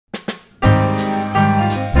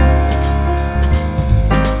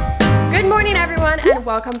everyone, and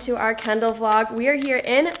welcome to our Kendall vlog. We are here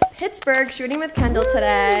in Pittsburgh shooting with Kendall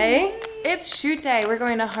today. It's shoot day. We're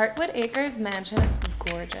going to Heartwood Acres Mansion. It's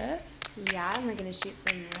gorgeous. Yeah, and we're going to shoot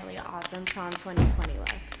some really awesome Prom 2020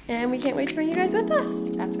 looks. And we can't wait to bring you guys with us.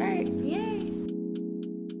 That's right. Yay!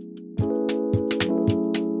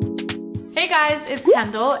 Hey guys, it's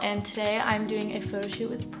Kendall, and today I'm doing a photo shoot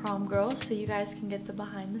with Prom Girl so you guys can get the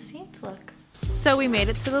behind the scenes look. So we made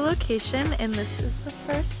it to the location, and this is the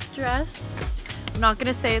first dress. I'm not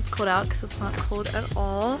gonna say it's cold out because it's not cold at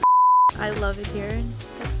all. I love it here, and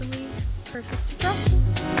it's definitely perfect to dress.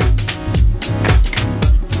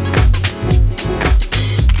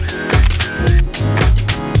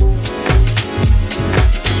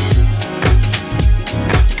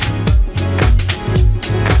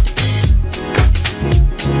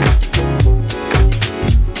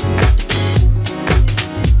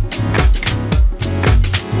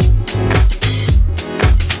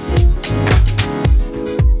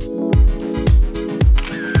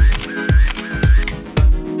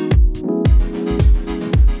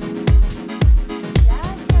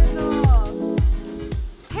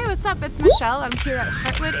 It's Michelle. I'm here at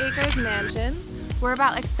Heartwood Acres Mansion. We're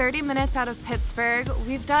about like 30 minutes out of Pittsburgh.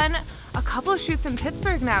 We've done a couple of shoots in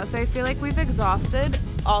Pittsburgh now, so I feel like we've exhausted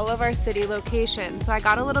all of our city locations. So I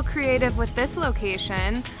got a little creative with this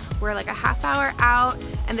location. We're like a half hour out,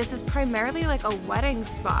 and this is primarily like a wedding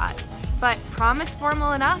spot. But prom is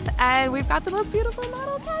formal enough, and we've got the most beautiful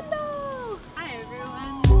model, Kendall! Hi everyone!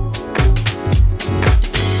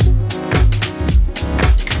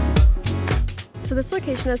 So this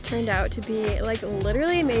location has turned out to be like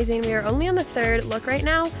literally amazing. We are only on the third look right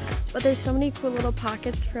now, but there's so many cool little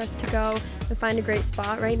pockets for us to go and find a great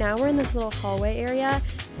spot. Right now we're in this little hallway area.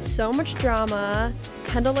 So much drama.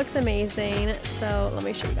 Kendall looks amazing, so let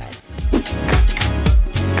me show you guys.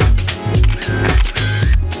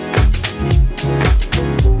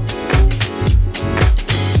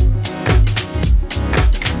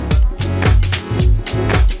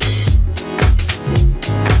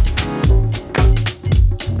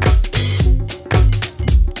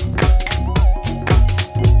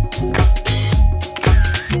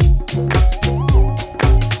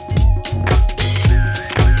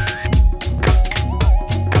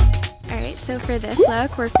 So for this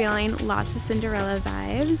look, we're feeling lots of Cinderella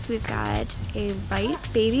vibes. We've got a light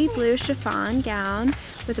baby blue chiffon gown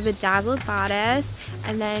with a bedazzled bodice,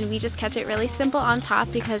 and then we just kept it really simple on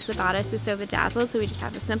top because the bodice is so bedazzled, so we just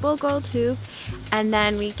have a simple gold hoop, and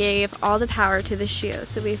then we gave all the power to the shoe.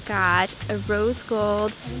 So we've got a rose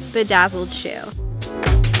gold bedazzled shoe.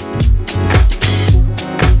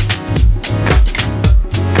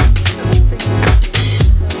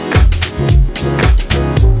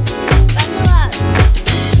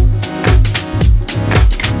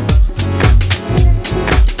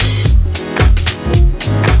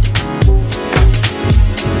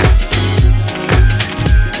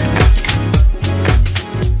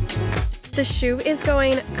 The shoe is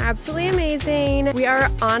going absolutely amazing. We are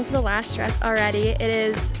on to the last dress already. It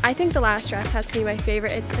is, I think the last dress has to be my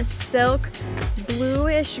favorite. It's a silk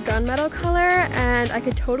bluish gunmetal color, and I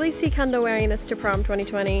could totally see Kendall wearing this to Prom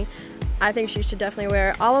 2020. I think she should definitely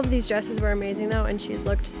wear it. All of these dresses were amazing though, and she's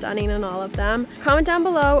looked stunning in all of them. Comment down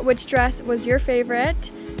below which dress was your favorite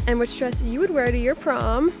and which dress you would wear to your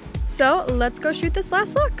prom. So let's go shoot this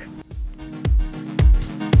last look.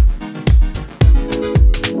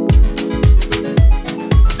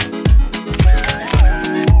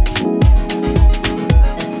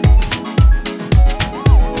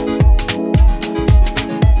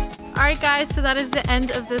 Alright guys, so that is the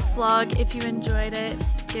end of this vlog. If you enjoyed it,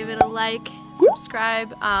 give it a like, subscribe.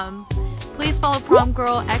 Please follow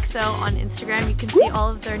PromGirl.com on Instagram. You can see all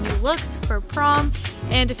of their new looks for prom.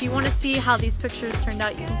 And if you want to see how these pictures turned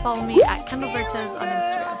out, you can follow me at Kendall Vertes on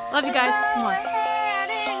Instagram. Love you guys. Mwah.